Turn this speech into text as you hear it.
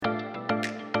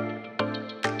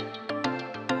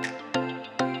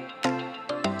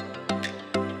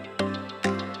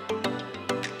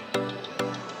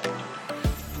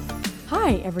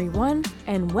Hi, everyone,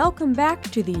 and welcome back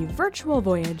to the Virtual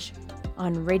Voyage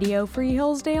on Radio Free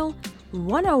Hillsdale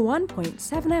 101.7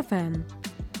 FM.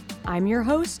 I'm your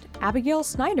host, Abigail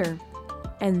Snyder,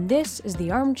 and this is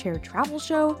the Armchair Travel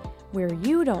Show where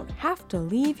you don't have to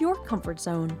leave your comfort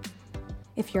zone.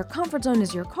 If your comfort zone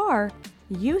is your car,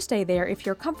 you stay there. If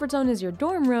your comfort zone is your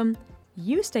dorm room,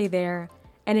 you stay there.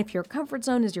 And if your comfort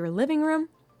zone is your living room,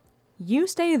 you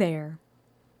stay there.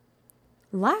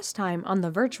 Last time on the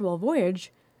Virtual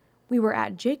Voyage, we were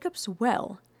at Jacob's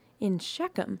Well in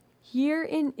Shechem, here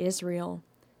in Israel.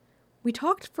 We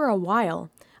talked for a while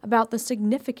about the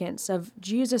significance of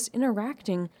Jesus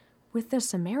interacting with the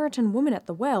Samaritan woman at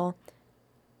the well,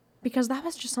 because that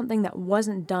was just something that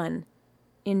wasn't done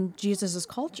in Jesus'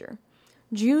 culture.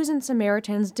 Jews and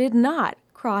Samaritans did not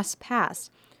cross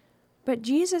paths, but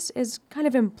Jesus is kind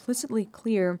of implicitly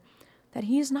clear that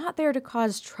he's not there to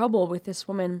cause trouble with this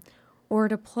woman or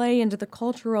to play into the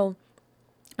cultural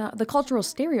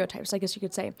stereotypes, I guess you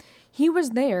could say. He was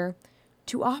there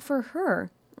to offer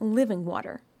her living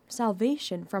water,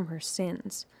 salvation from her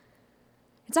sins.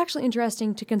 It's actually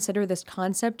interesting to consider this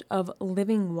concept of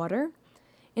living water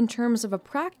in terms of a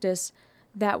practice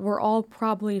that we're all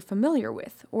probably familiar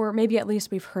with, or maybe at least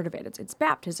we've heard of it. It's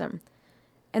baptism.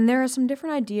 And there are some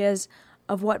different ideas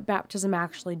of what baptism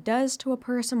actually does to a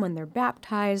person when they're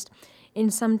baptized. In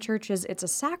some churches, it's a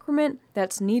sacrament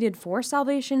that's needed for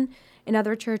salvation. In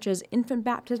other churches, infant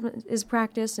baptism is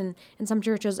practiced, and in some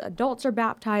churches, adults are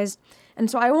baptized.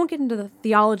 And so I won't get into the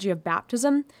theology of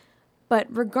baptism, but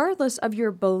regardless of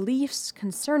your beliefs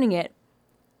concerning it,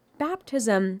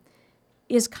 baptism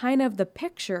is kind of the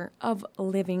picture of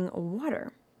living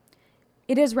water.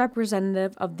 It is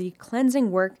representative of the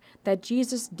cleansing work that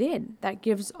Jesus did that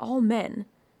gives all men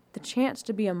the chance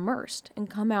to be immersed and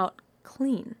come out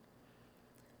clean.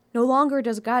 No longer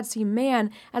does God see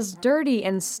man as dirty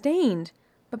and stained,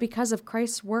 but because of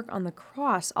Christ's work on the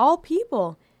cross, all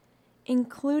people,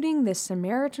 including this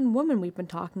Samaritan woman we've been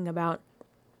talking about,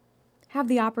 have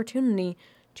the opportunity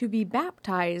to be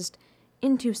baptized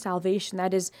into salvation,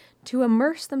 that is, to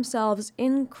immerse themselves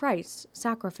in Christ's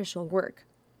sacrificial work.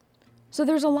 So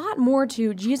there's a lot more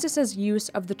to Jesus' use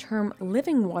of the term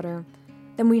living water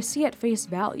than we see at face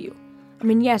value. I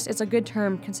mean, yes, it's a good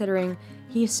term considering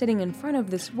he's sitting in front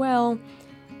of this well,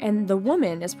 and the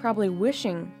woman is probably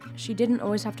wishing she didn't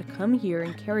always have to come here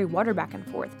and carry water back and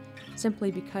forth, simply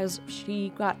because she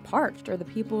got parched, or the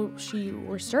people she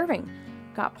was serving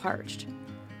got parched.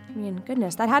 I mean,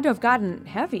 goodness, that had to have gotten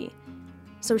heavy.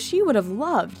 So she would have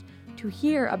loved to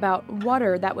hear about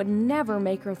water that would never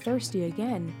make her thirsty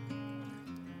again.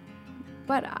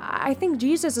 But I think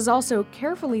Jesus is also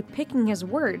carefully picking his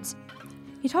words.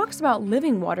 He talks about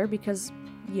living water because,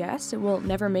 yes, it will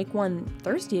never make one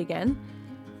thirsty again,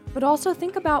 but also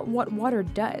think about what water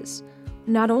does.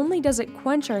 Not only does it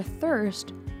quench our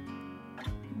thirst,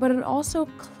 but it also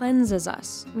cleanses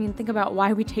us. I mean, think about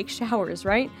why we take showers,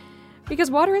 right?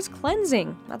 Because water is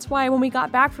cleansing. That's why when we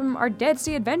got back from our Dead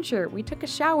Sea adventure, we took a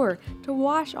shower to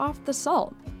wash off the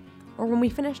salt. Or when we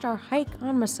finished our hike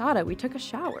on Masada, we took a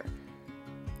shower.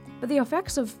 But the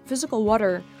effects of physical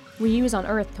water we use on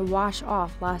Earth to wash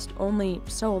off last only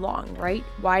so long, right?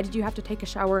 Why did you have to take a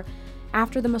shower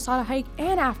after the Masada hike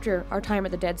and after our time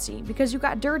at the Dead Sea? Because you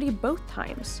got dirty both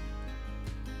times.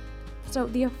 So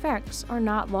the effects are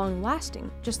not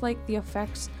long-lasting, just like the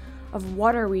effects of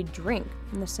water we drink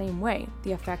in the same way,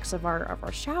 the effects of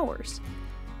our showers.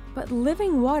 But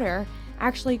living water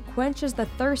actually quenches the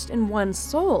thirst in one's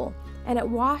soul, and it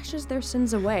washes their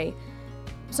sins away,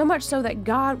 so much so that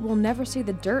God will never see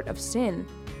the dirt of sin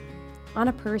on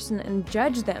a person and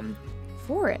judge them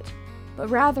for it, but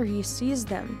rather he sees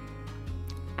them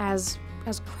as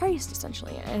Christ,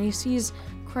 essentially, and he sees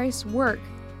Christ's work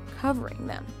covering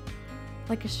them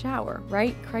like a shower,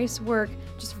 right? Christ's work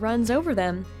just runs over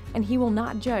them, and he will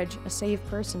not judge a saved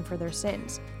person for their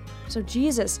sins. So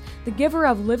Jesus, the giver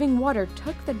of living water,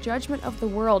 took the judgment of the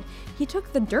world. He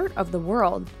took the dirt of the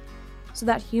world so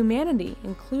that humanity,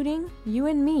 including you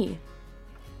and me,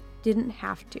 didn't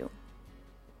have to.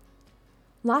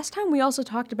 Last time we also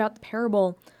talked about the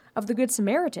parable of the Good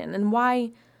Samaritan and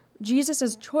why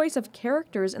Jesus' choice of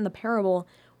characters in the parable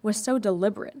was so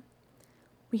deliberate.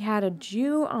 We had a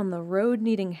Jew on the road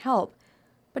needing help,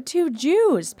 but two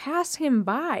Jews pass him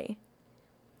by.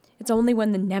 It's only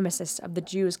when the nemesis of the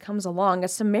Jews comes along, a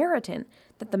Samaritan,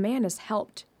 that the man is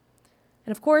helped.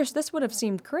 And of course, this would have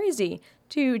seemed crazy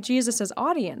to Jesus'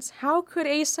 audience. How could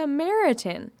a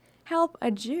Samaritan help a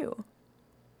Jew?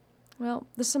 Well,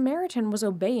 the Samaritan was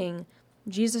obeying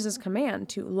Jesus' command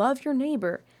to love your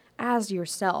neighbor as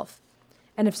yourself.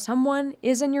 And if someone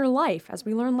is in your life, as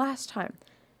we learned last time,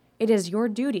 It is your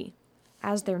duty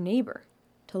as their neighbor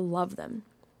to love them.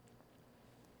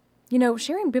 You know,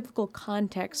 sharing biblical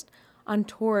context on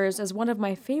tours is one of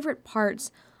my favorite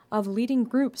parts of leading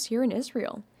groups here in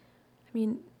Israel. I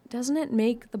mean, doesn't it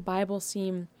make the Bible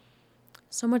seem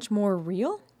so much more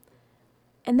real?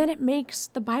 And then it makes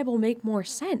the Bible make more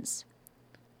sense.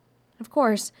 Of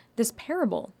course, this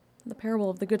parable, the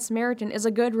parable of the Good Samaritan, is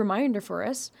a good reminder for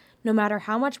us. No matter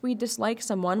how much we dislike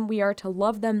someone, we are to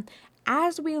love them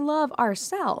as we love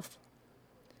ourselves.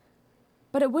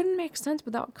 But it wouldn't make sense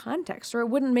without context, or it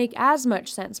wouldn't make as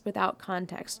much sense without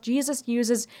context. Jesus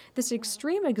uses this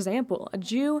extreme example, a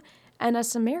Jew and a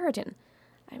Samaritan.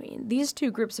 I mean, these two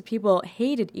groups of people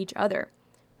hated each other.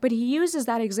 But he uses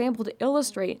that example to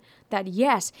illustrate that,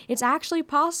 yes, it's actually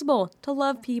possible to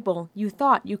love people you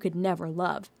thought you could never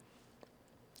love.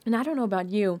 And I don't know about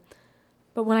you,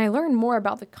 but when I learned more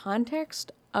about the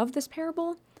context of this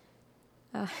parable,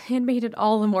 it made it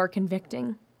all the more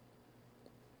convicting.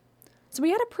 So we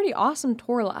had a pretty awesome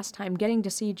tour last time, getting to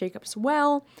see Jacob's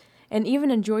well and even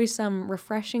enjoy some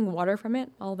refreshing water from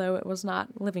it, although it was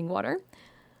not living water.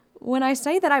 When I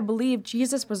say that I believe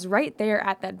Jesus was right there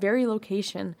at that very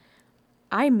location,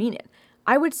 I mean it.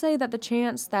 I would say that the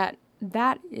chance that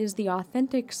that is the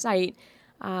authentic site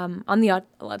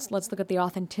let's look at the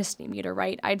authenticity meter,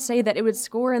 right? I'd say that it would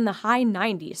score in the high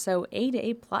 90s, so A to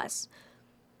A+.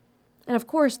 And of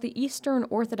course, the Eastern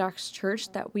Orthodox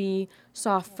Church that we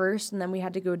saw first, and then we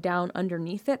had to go down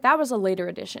underneath it, that was a later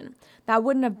addition. That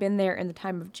wouldn't have been there in the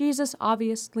time of Jesus,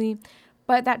 obviously,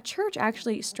 but that church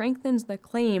actually strengthens the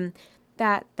claim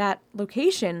that that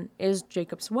location is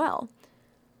Jacob's well.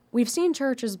 We've seen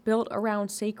churches built around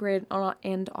sacred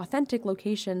and authentic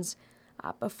locations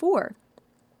before.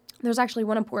 There's actually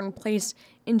one important place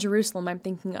in Jerusalem I'm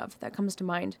thinking of that comes to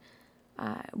mind.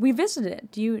 We visited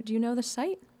it. Do you know the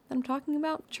site that I'm talking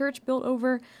about? Church built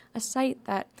over a site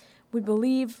that we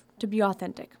believe to be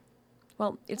authentic.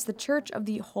 Well, it's the Church of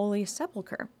the Holy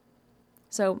Sepulcher.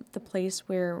 So the place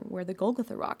where the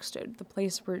Golgotha rock stood, the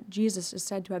place where Jesus is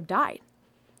said to have died.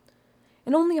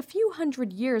 And only a few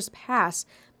hundred years pass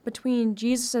between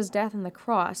Jesus' death on the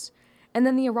cross and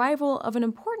then the arrival of an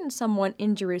important someone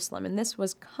in Jerusalem, and this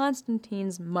was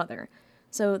Constantine's mother,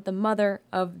 so the mother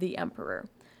of the emperor.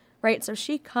 Right, so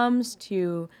she comes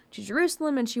to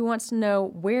Jerusalem and she wants to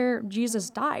know where Jesus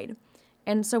died.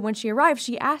 And so when she arrives,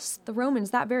 she asks the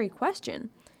Romans that very question.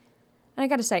 And I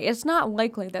gotta say, it's not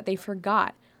likely that they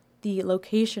forgot the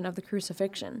location of the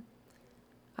crucifixion.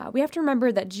 We have to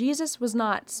remember that Jesus was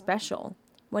not special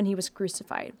when he was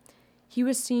crucified. He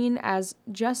was seen as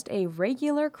just a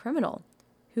regular criminal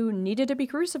who needed to be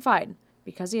crucified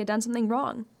because he had done something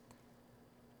wrong.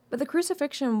 But the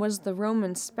crucifixion was the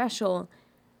Roman special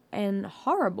and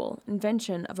horrible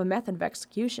invention of a method of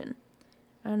execution.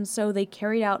 And so they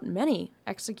carried out many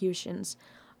executions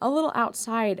a little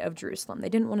outside of Jerusalem. They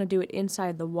didn't want to do it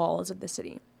inside the walls of the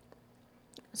city.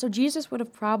 So Jesus would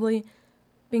have probably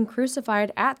been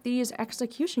crucified at these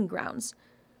execution grounds.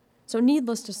 So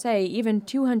needless to say, even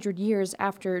 200 years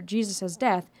after Jesus'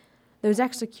 death, those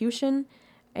execution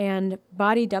and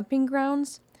body dumping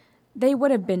grounds, they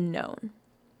would have been known.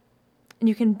 And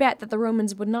you can bet that the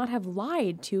Romans would not have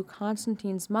lied to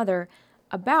Constantine's mother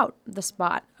about the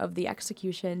spot of the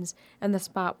executions and the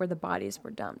spot where the bodies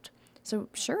were dumped. So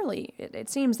surely it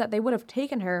seems that they would have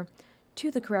taken her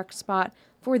to the correct spot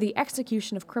for the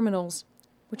execution of criminals,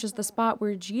 which is the spot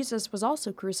where Jesus was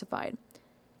also crucified.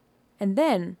 And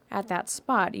then, at that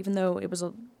spot, even though it was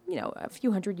a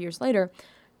few hundred years later,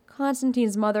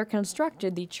 Constantine's mother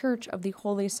constructed the Church of the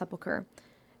Holy Sepulcher.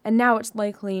 And now it's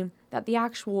likely that the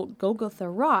actual Golgotha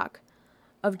rock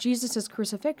of Jesus'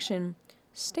 crucifixion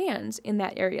stands in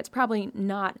that area. It's probably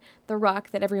not the rock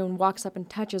that everyone walks up and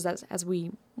touches as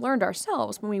we learned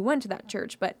ourselves when we went to that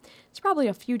church, but it's probably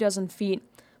a few dozen feet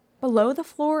below the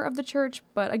floor of the church,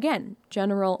 but again,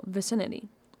 general vicinity.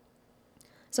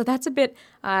 So that's a bit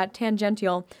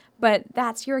tangential, but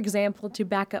that's your example to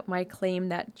back up my claim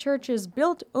that churches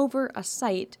built over a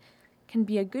site can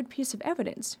be a good piece of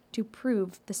evidence to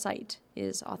prove the site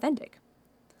is authentic.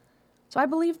 So I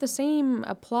believe the same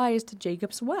applies to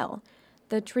Jacob's well.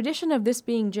 The tradition of this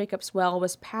being Jacob's well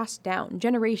was passed down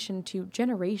generation to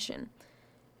generation.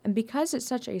 And because it's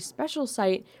such a special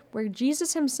site where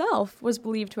Jesus himself was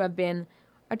believed to have been,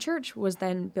 a church was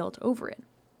then built over it.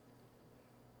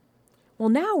 Well,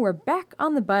 now we're back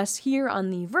on the bus here on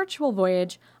the Virtual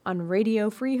Voyage on Radio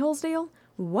Free Hillsdale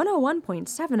 101.7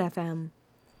 FM.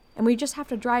 And we just have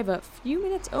to drive a few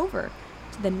minutes over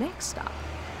to the next stop,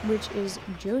 which is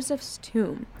Joseph's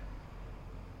tomb.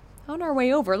 On our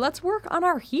way over, let's work on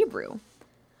our Hebrew.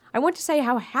 I want to say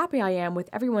how happy I am with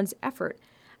everyone's effort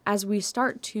as we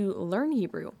start to learn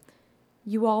Hebrew.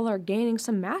 You all are gaining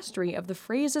some mastery of the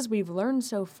phrases we've learned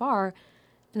so far,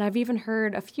 and I've even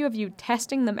heard a few of you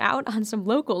testing them out on some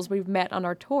locals we've met on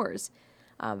our tours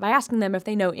by asking them if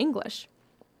they know English.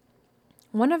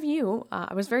 One of you,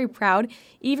 I was very proud,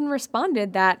 even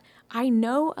responded that I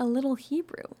know a little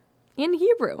Hebrew. In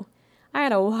Hebrew. I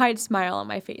had a wide smile on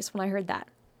my face when I heard that.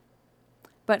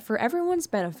 But for everyone's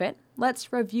benefit,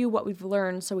 let's review what we've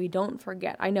learned so we don't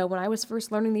forget. I know when I was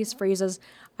first learning these phrases,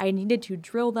 I needed to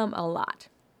drill them a lot.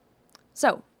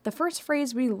 So, the first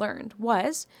phrase we learned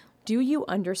was, do you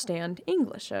understand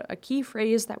English? A key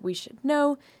phrase that we should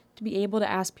know to be able to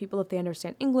ask people if they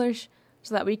understand English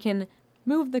so that we can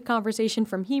move the conversation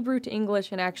from Hebrew to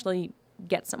English and actually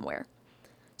get somewhere.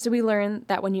 So we learned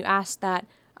that when you ask that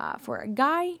for a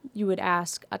guy, you would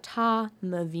ask, Ata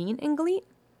mavin Anglit?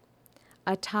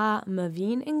 Ata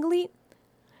mavin Anglit?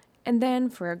 And then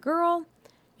for a girl,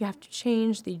 you have to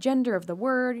change the gender of the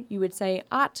word. You would say,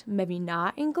 At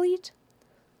mevina Anglit?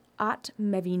 At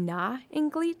mevina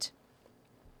Anglit?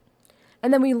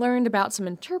 And then we learned about some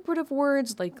interpretive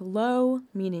words like lo,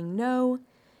 meaning no,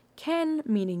 ken,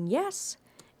 meaning yes,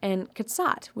 and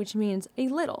katsat, which means a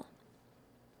little.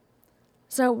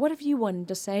 So what if you wanted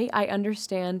to say, I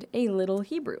understand a little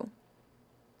Hebrew?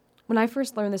 When I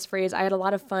first learned this phrase, I had a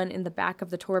lot of fun in the back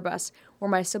of the tour bus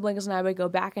where my siblings and I would go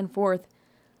back and forth,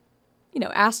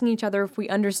 asking each other if we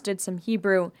understood some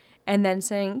Hebrew and then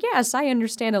saying, yes, I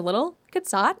understand a little.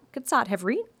 Katsat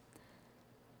hevri.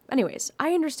 Anyways,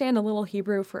 I understand a little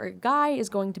Hebrew for a guy is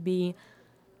going to be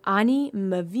Ani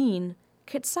mavin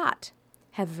katsat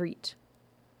hevrit.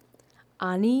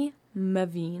 Ani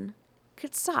mavin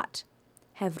katsat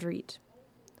hevrit.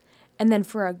 And then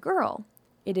for a girl,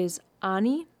 it is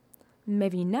Ani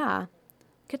mevina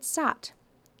katsat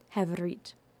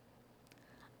hevrit.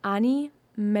 Ani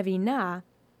mevina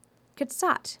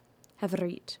katsat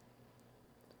hevrit.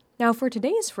 Now for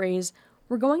today's phrase,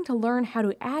 we're going to learn how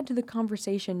to add to the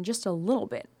conversation just a little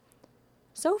bit.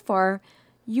 So far,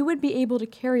 you would be able to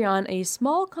carry on a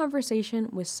small conversation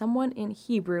with someone in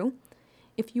Hebrew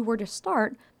if you were to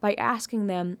start by asking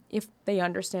them if they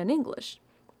understand English.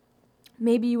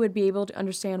 Maybe you would be able to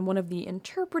understand one of the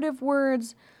interpretive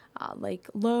words, like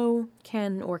lo,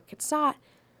 ken, or katsat,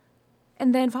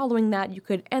 and then following that, you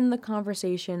could end the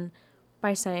conversation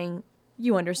by saying,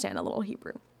 you understand a little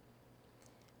Hebrew.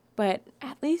 But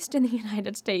at least in the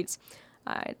United States,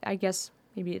 I guess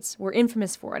maybe we're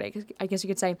infamous for it. I guess you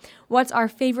could say, what's our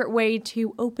favorite way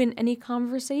to open any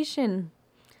conversation?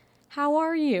 How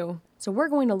are you? So we're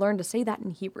going to learn to say that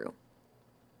in Hebrew.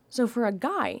 So for a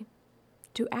guy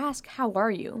to ask, how are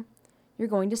you? You're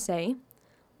going to say,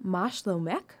 Ma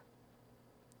shlomek?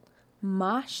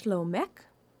 Ma shlomek?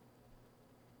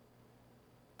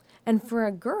 And for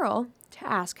a girl to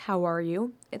ask, how are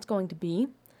you? It's going to be,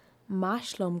 Ma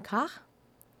shlomka?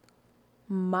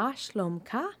 Ma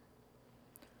shlomka?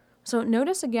 So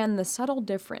notice again the subtle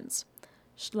difference.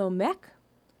 Shlomek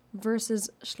versus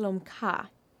shlomka.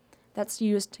 That's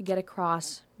used to get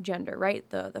across gender, right?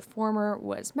 The former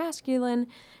was masculine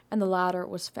and the latter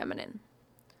was feminine.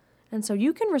 And so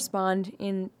you can respond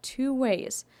in two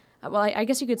ways. Well, I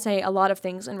guess you could say a lot of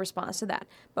things in response to that,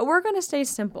 but we're going to stay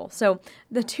simple. So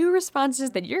the two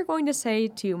responses that you're going to say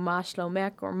to ma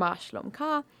shlomek or ma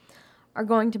shlomka are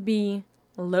going to be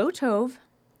lo tov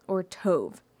or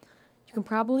tov. You can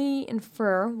probably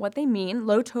infer what they mean.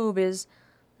 Lo tov is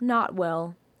not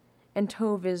well, and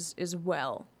tov is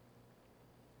well.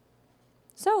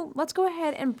 So let's go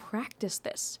ahead and practice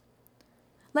this.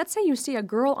 Let's say you see a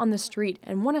girl on the street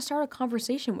and want to start a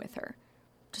conversation with her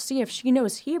to see if she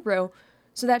knows Hebrew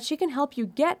so that she can help you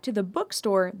get to the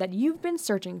bookstore that you've been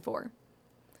searching for.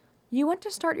 You want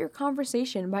to start your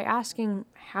conversation by asking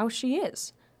how she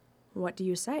is. What do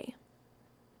you say?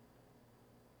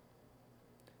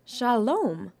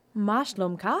 Shalom, ma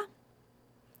shlomka?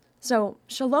 So,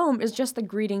 shalom is just the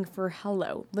greeting for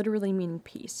hello, literally meaning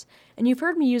peace. And you've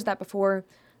heard me use that before,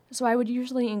 so I would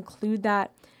usually include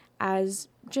that as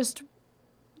just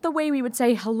the way we would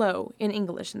say hello in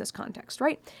English in this context,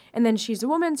 right? And then she's a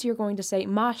woman, so you're going to say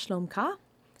ma shlomka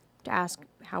to ask,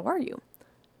 how are you?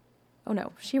 Oh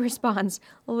no, she responds,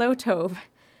 lo tov.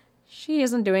 She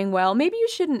isn't doing well. Maybe you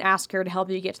shouldn't ask her to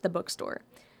help you get to the bookstore.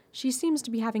 She seems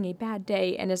to be having a bad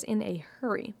day and is in a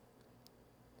hurry.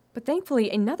 But thankfully,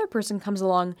 another person comes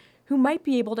along who might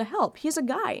be able to help. He's a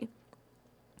guy.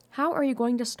 How are you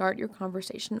going to start your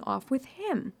conversation off with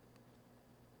him?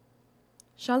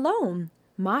 Shalom,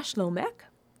 ma shlomek?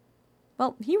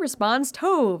 Well, he responds,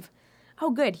 tov.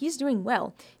 Oh, good, he's doing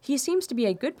well. He seems to be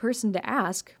a good person to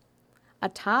ask.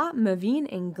 Ata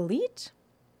mavin Anglit?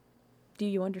 Do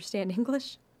you understand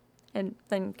English? and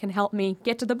then can help me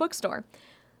get to the bookstore.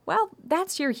 Well,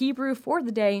 that's your Hebrew for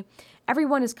the day.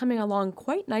 Everyone is coming along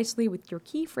quite nicely with your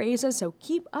key phrases, so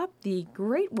keep up the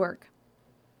great work.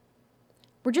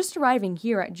 We're just arriving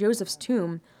here at Joseph's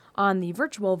tomb on the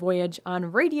Virtual Voyage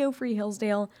on Radio Free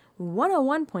Hillsdale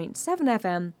 101.7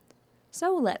 FM.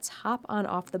 So let's hop on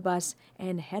off the bus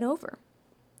and head over.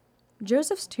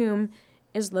 Joseph's tomb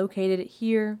is located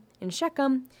here in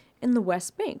Shechem in the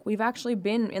West Bank. We've actually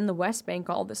been in the West Bank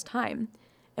all this time.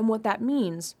 And what that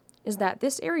means is that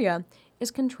this area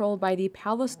is controlled by the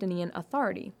Palestinian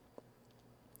Authority.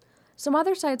 Some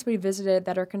other sites we visited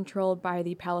that are controlled by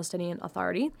the Palestinian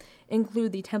Authority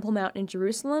include the Temple Mount in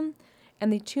Jerusalem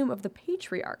and the Tomb of the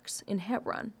Patriarchs in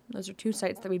Hebron. Those are two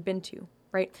sites that we've been to,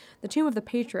 right? The Tomb of the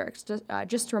Patriarchs,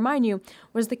 just to remind you,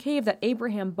 was the cave that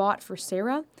Abraham bought for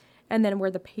Sarah, and then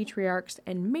where the patriarchs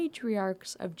and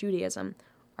matriarchs of Judaism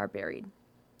are buried.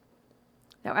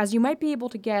 Now, as you might be able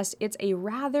to guess, it's a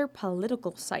rather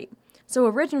political site. So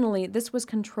originally, this was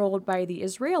controlled by the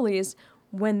Israelis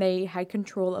when they had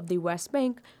control of the West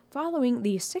Bank following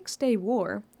the Six-Day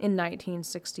War in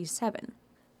 1967.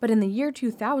 But in the year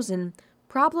 2000,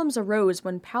 problems arose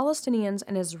when Palestinians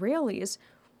and Israelis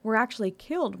were actually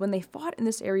killed when they fought in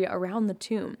this area around the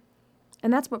tomb.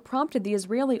 And that's what prompted the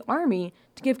Israeli army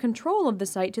to give control of the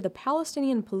site to the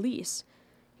Palestinian police,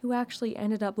 who actually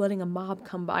ended up letting a mob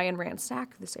come by and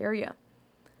ransack this area.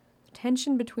 The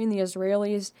tension between the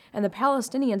Israelis and the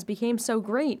Palestinians became so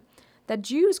great that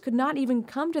Jews could not even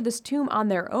come to this tomb on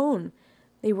their own.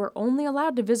 They were only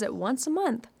allowed to visit once a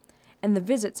month, and the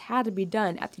visits had to be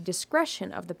done at the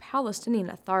discretion of the Palestinian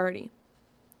Authority.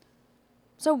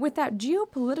 So with that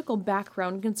geopolitical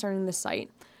background concerning the site,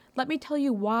 let me tell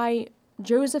you why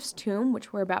Joseph's tomb,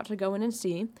 which we're about to go in and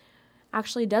see,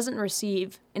 actually doesn't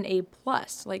receive an A+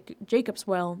 like Jacob's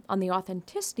well on the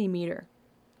authenticity meter.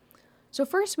 So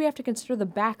first we have to consider the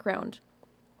background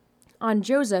on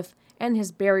Joseph and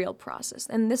his burial process,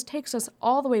 and this takes us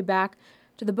all the way back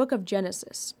to the book of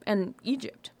Genesis and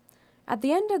Egypt. At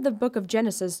the end of the book of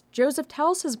Genesis, Joseph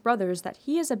tells his brothers that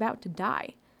he is about to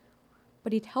die,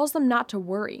 but he tells them not to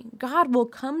worry. God will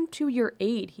come to your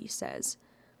aid, he says.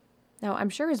 Now,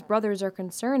 I'm sure his brothers are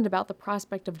concerned about the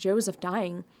prospect of Joseph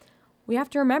dying. We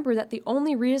have to remember that the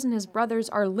only reason his brothers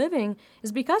are living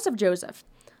is because of Joseph.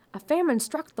 A famine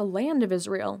struck the land of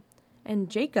Israel, and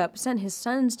Jacob sent his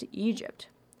sons to Egypt.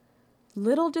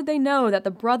 Little did they know that the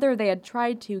brother they had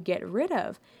tried to get rid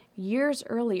of years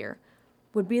earlier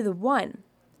would be the one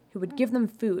who would give them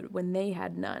food when they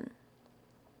had none.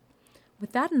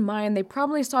 With that in mind, they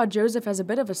probably saw Joseph as a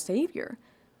bit of a savior.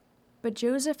 But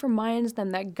Joseph reminds them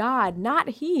that God, not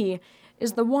he,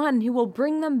 is the one who will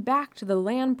bring them back to the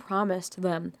land promised to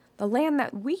them, the land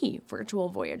that we, virtual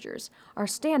voyagers, are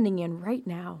standing in right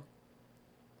now.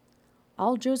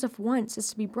 All Joseph wants is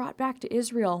to be brought back to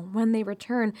Israel when they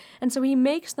return, and so he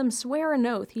makes them swear an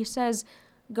oath. He says,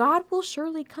 God will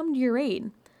surely come to your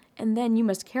aid, and then you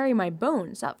must carry my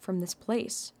bones up from this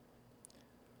place.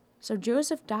 So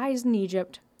Joseph dies in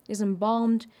Egypt, is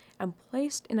embalmed, and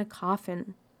placed in a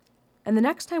coffin. And the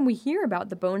next time we hear about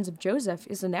the bones of Joseph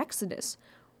is in Exodus,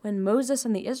 when Moses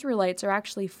and the Israelites are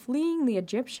actually fleeing the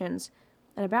Egyptians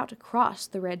and about to cross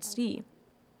the Red Sea.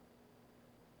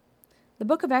 The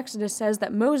book of Exodus says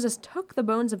that Moses took the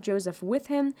bones of Joseph with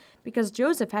him because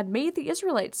Joseph had made the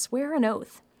Israelites swear an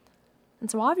oath.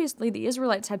 And so obviously the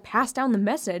Israelites had passed down the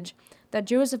message that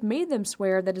Joseph made them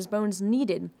swear that his bones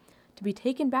needed to be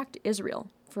taken back to Israel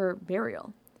for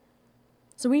burial.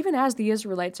 So even as the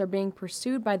Israelites are being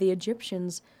pursued by the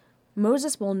Egyptians,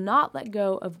 Moses will not let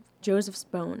go of Joseph's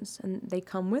bones, and they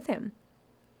come with him.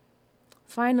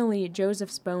 Finally,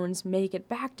 Joseph's bones make it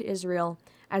back to Israel,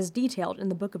 as detailed in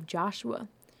the book of Joshua.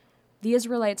 The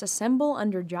Israelites assemble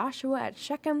under Joshua at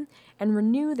Shechem and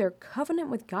renew their covenant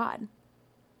with God.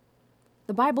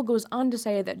 The Bible goes on to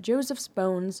say that Joseph's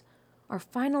bones are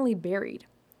finally buried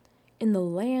in the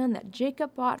land that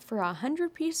Jacob bought for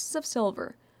 100 pieces of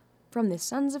silver from the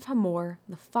sons of Hamor,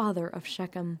 the father of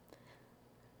Shechem.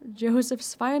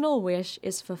 Joseph's final wish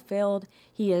is fulfilled.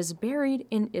 He is buried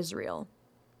in Israel.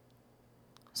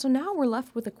 So now we're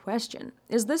left with a question.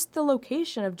 Is this the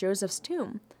location of Joseph's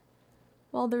tomb?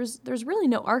 Well, there's really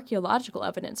no archaeological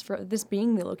evidence for this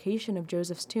being the location of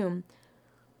Joseph's tomb.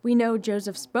 We know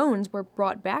Joseph's bones were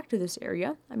brought back to this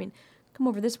area. Come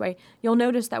over this way. You'll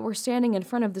notice that we're standing in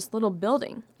front of this little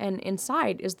building, and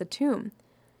inside is the tomb.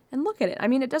 And look at it.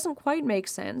 It doesn't quite make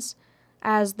sense,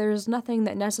 as there's nothing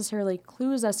that necessarily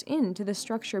clues us into the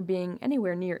structure being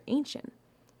anywhere near ancient.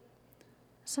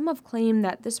 Some have claimed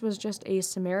that this was just a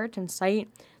Samaritan site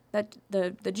that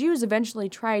the Jews eventually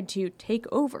tried to take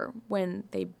over when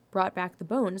they brought back the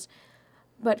bones.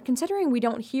 But considering we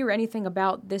don't hear anything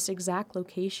about this exact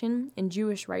location in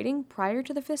Jewish writing prior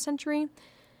to the 5th century,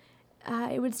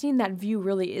 it would seem that view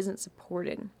really isn't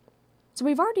supported. So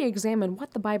we've already examined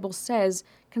what the Bible says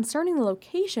concerning the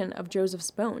location of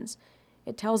Joseph's bones.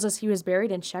 It tells us he was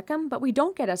buried in Shechem, but we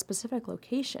don't get a specific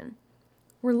location.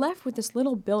 We're left with this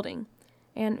little building,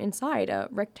 and inside a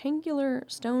rectangular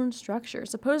stone structure,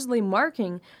 supposedly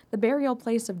marking the burial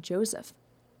place of Joseph.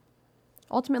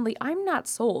 Ultimately, I'm not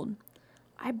sold.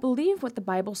 I believe what the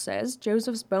Bible says.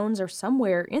 Joseph's bones are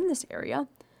somewhere in this area,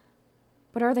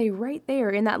 but are they right there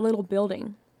in that little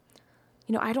building?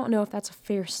 I don't know if that's a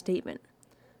fair statement.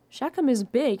 Shechem is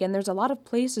big, and there's a lot of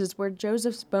places where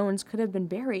Joseph's bones could have been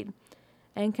buried.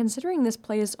 And considering this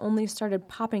place only started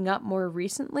popping up more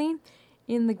recently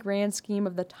in the grand scheme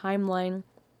of the timeline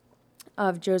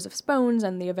of Joseph's bones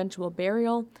and the eventual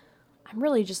burial, I'm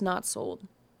really just not sold.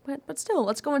 But still,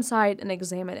 let's go inside and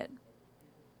examine it.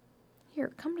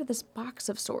 Here, come to this box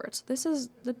of sorts. This is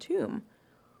the tomb,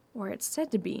 or it's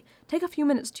said to be. Take a few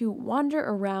minutes to wander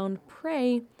around,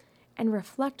 pray, and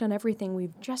reflect on everything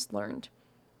we've just learned.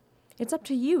 It's up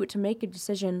to you to make a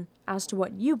decision as to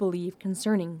what you believe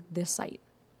concerning this site.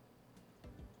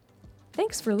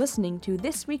 Thanks for listening to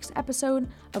this week's episode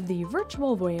of the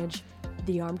Virtual Voyage,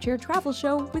 the Armchair Travel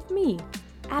Show with me,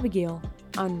 Abigail,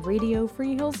 on Radio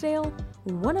Free Hillsdale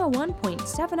 101.7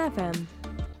 FM.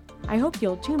 I hope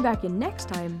you'll tune back in next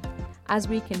time as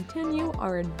we continue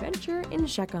our adventure in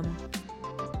Shechem.